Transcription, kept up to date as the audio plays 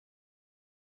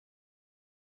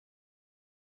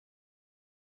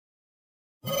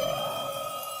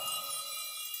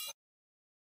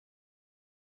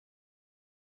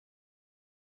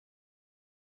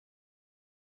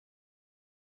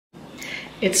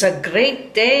It's a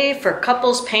great day for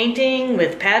couples painting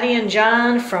with Patty and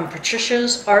John from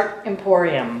Patricia's Art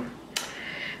Emporium.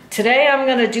 Today I'm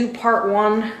going to do part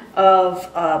one of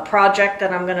a project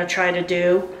that I'm going to try to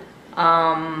do.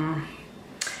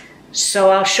 So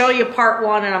I'll show you part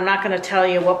one, and I'm not going to tell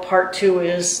you what part two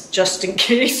is just in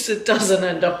case it doesn't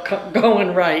end up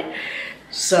going right.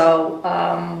 So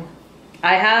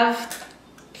I have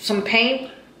some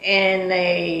paint in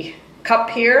a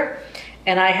cup here.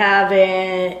 And I have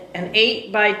an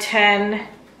 8 by 10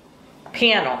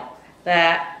 panel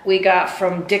that we got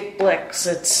from Dick Blick's.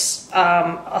 It's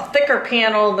a thicker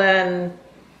panel than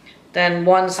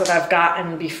ones that I've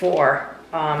gotten before.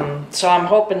 So I'm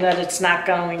hoping that it's not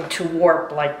going to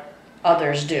warp like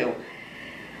others do.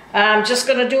 I'm just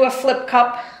going to do a flip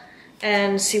cup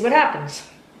and see what happens.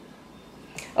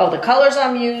 Oh, the colors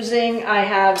I'm using, I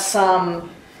have some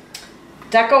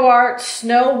Deco Art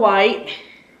Snow White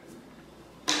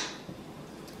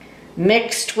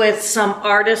mixed with some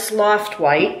Artist Loft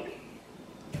White,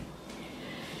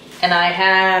 and I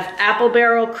have Apple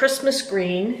Barrel Christmas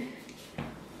Green,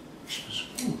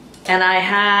 and I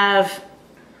have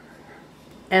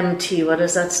MT. What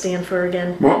does that stand for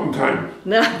again? Mountain Time.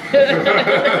 No.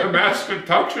 Master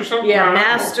Touch or something? Yeah,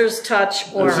 Master's Touch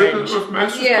Orange. Is it with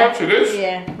Master's Touch? It is?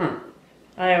 Yeah.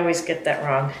 I always get that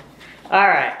wrong. All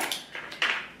right.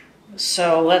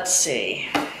 So let's see.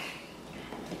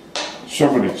 So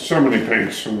many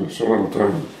paints in so little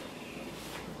time.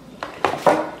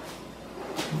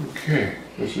 Okay,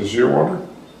 this is your water?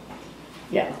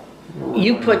 Yeah.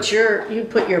 You put your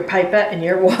pipette in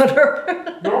your water.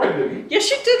 No, I didn't.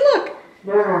 Yes, you did. Look.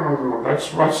 No.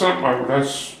 That's not my.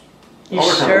 That's you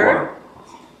other sure? kind of water.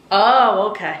 Oh,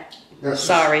 okay. Yes.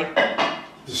 Sorry.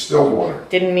 Distilled water.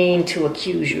 Didn't mean to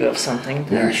accuse you of something.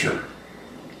 Yeah, sure.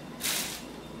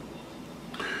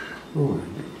 Oh.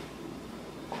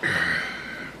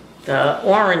 The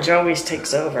orange always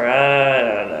takes over.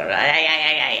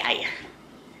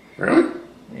 Really?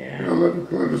 Yeah.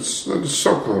 Let it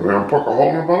soak a little bit. I'll poke a hole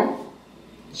in the bottom?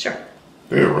 Sure.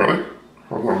 Yeah, really?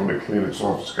 Hold on, let me clean this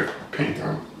off. It's got paint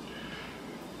on.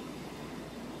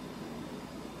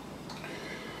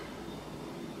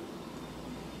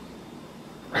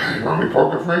 You want me to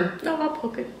poke it for you? No, I'll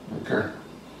poke it. Okay.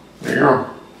 There you go.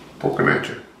 Poking at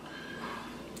you.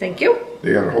 Thank you.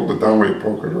 You gotta hold it down when you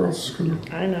poke it or else it's gonna...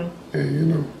 I know. Yeah, you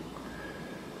know.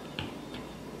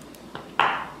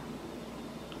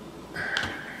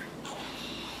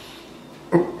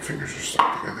 Oh, fingers are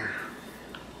stuck together.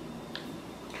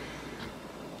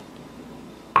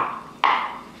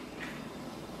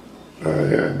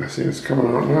 Yeah, I see it's coming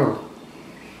out now.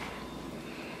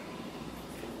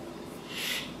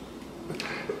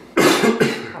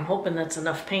 I'm hoping that's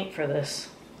enough paint for this.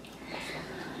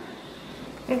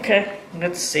 Okay,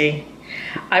 let's see.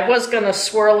 I was gonna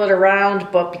swirl it around,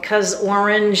 but because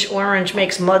orange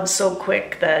makes mud so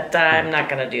quick that I'm not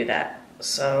gonna do that.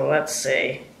 So let's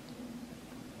see.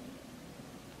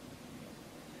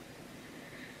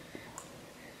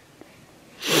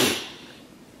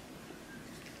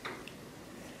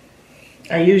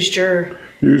 I used your...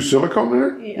 You use silicone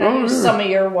there? I used some of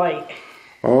your white.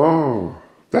 Oh,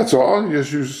 that's all? You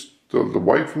just used the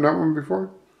white from that one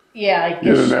before? Yeah, I guess.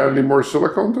 You didn't add any more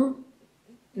silicone to it?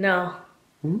 No.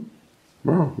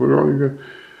 Wow, look at all you got.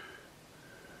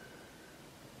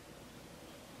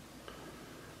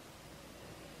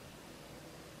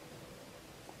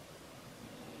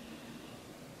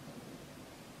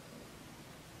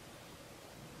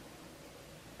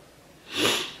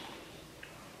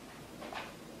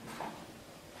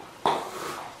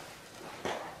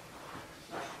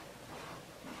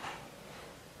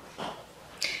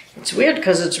 It's weird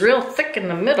because it's real thick in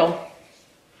the middle.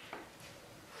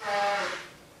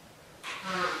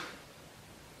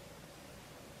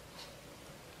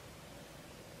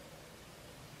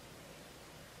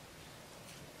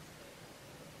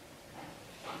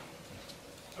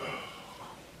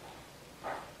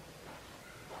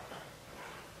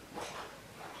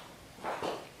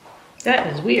 That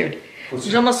is weird.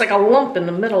 There's almost like a lump in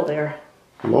the middle there.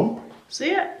 Lump? See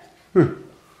it?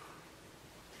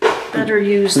 Better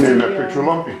use Name that picture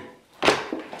lumpy.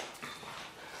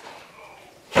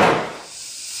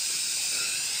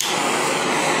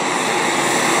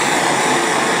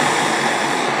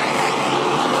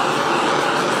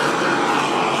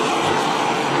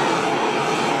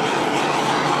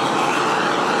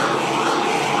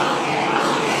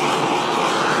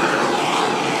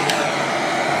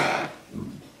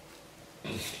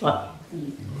 What?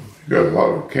 You got a lot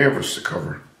of canvas to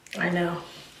cover. I know.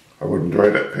 I wouldn't dry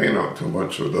that paint out too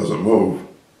much so it doesn't move.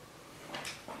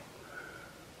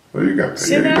 Well, you got paint.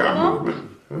 See You that got lump?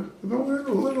 movement. Huh? No, there's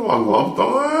a lump.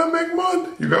 Don't make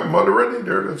mud. You got mud already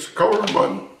there. That's the color of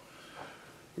mud.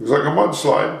 Looks like a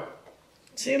mudslide.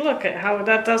 See, look at how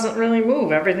that doesn't really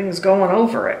move. Everything's going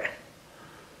over it.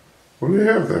 What do you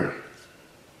have there?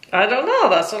 I don't know.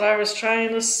 That's what I was trying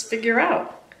to figure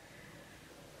out.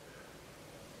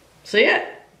 See it?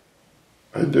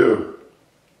 I do.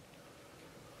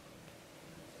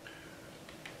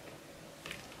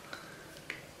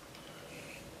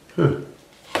 Huh.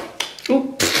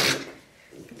 Oop.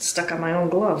 It's stuck on my own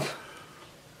glove.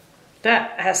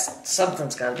 That has,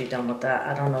 something's got to be done with that.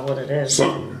 I don't know what it is.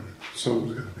 Something's got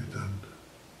to be done.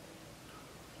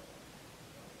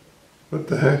 What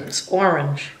the heck? It's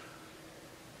orange.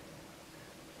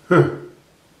 Huh.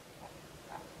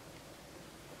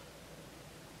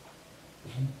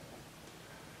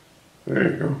 There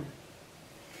you go.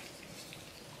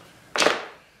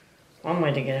 One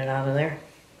way to get it out of there.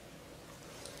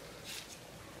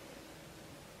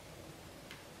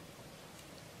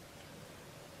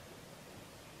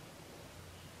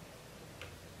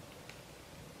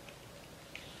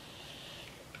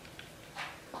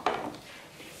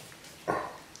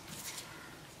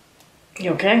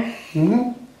 You okay?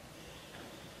 Mm-hmm.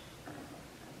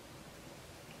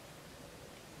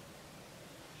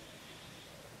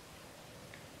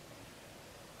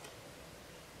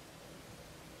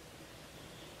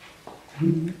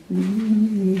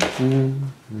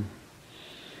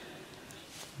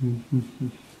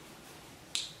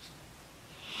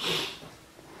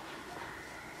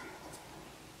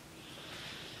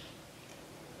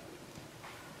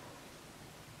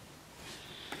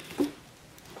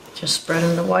 Just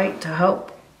spreading the white to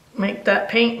help make that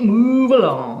paint move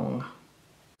along.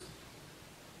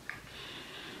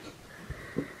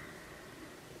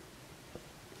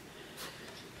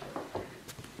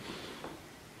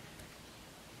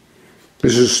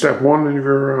 This is step one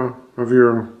of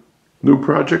your new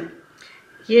project?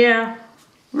 Yeah.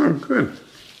 Oh, good.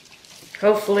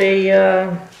 Hopefully,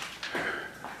 I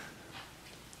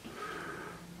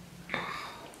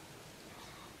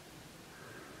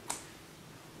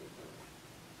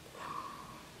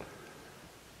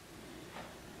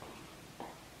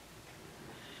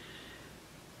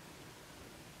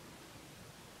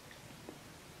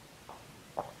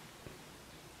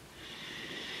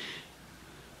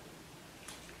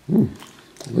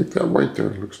like that white there,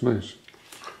 it looks nice.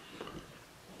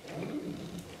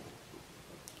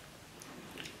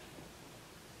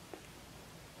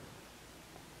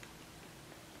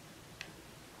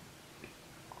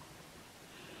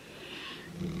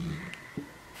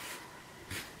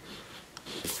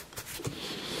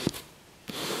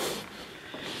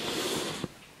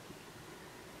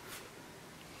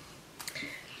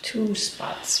 two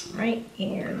spots right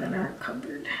here that aren't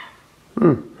covered.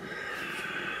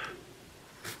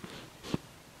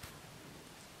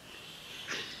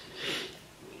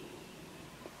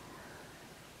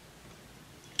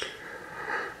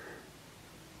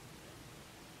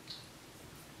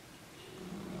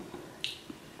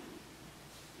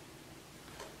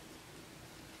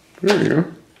 There you go.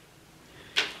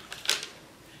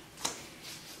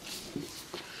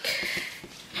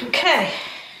 Okay,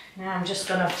 now I'm just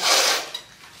gonna,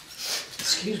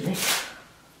 excuse me.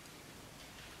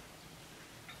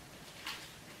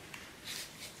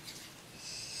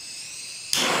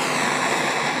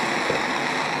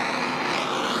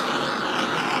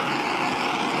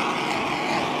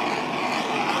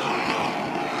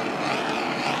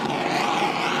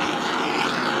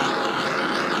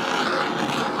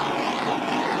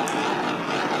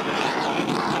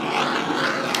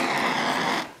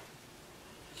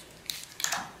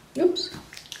 Oops.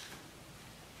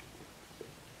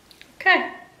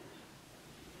 Okay.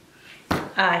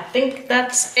 I think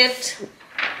that's it.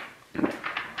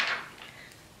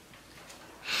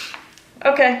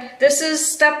 Okay, this is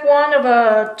step one of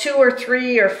a 2 or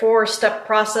 3 or 4 step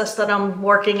process that I'm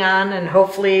working on, and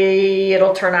hopefully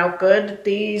it'll turn out good.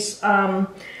 These are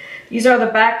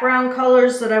the background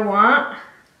colors that I want.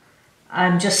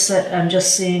 I'm just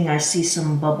seeing, I see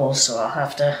some bubbles, so I'll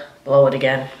have to blow it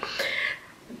again.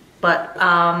 But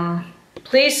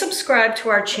please subscribe to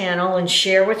our channel and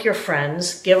share with your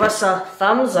friends. Give us a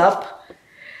thumbs up.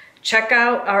 Check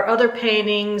out our other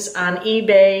paintings on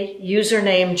eBay,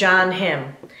 username John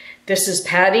Him. This is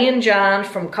Patty and John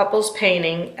from Couples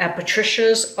Painting at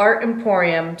Patricia's Art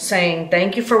Emporium saying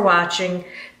thank you for watching.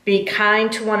 Be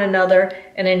kind to one another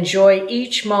and enjoy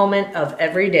each moment of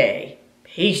every day.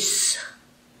 Peace.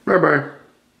 Bye-bye.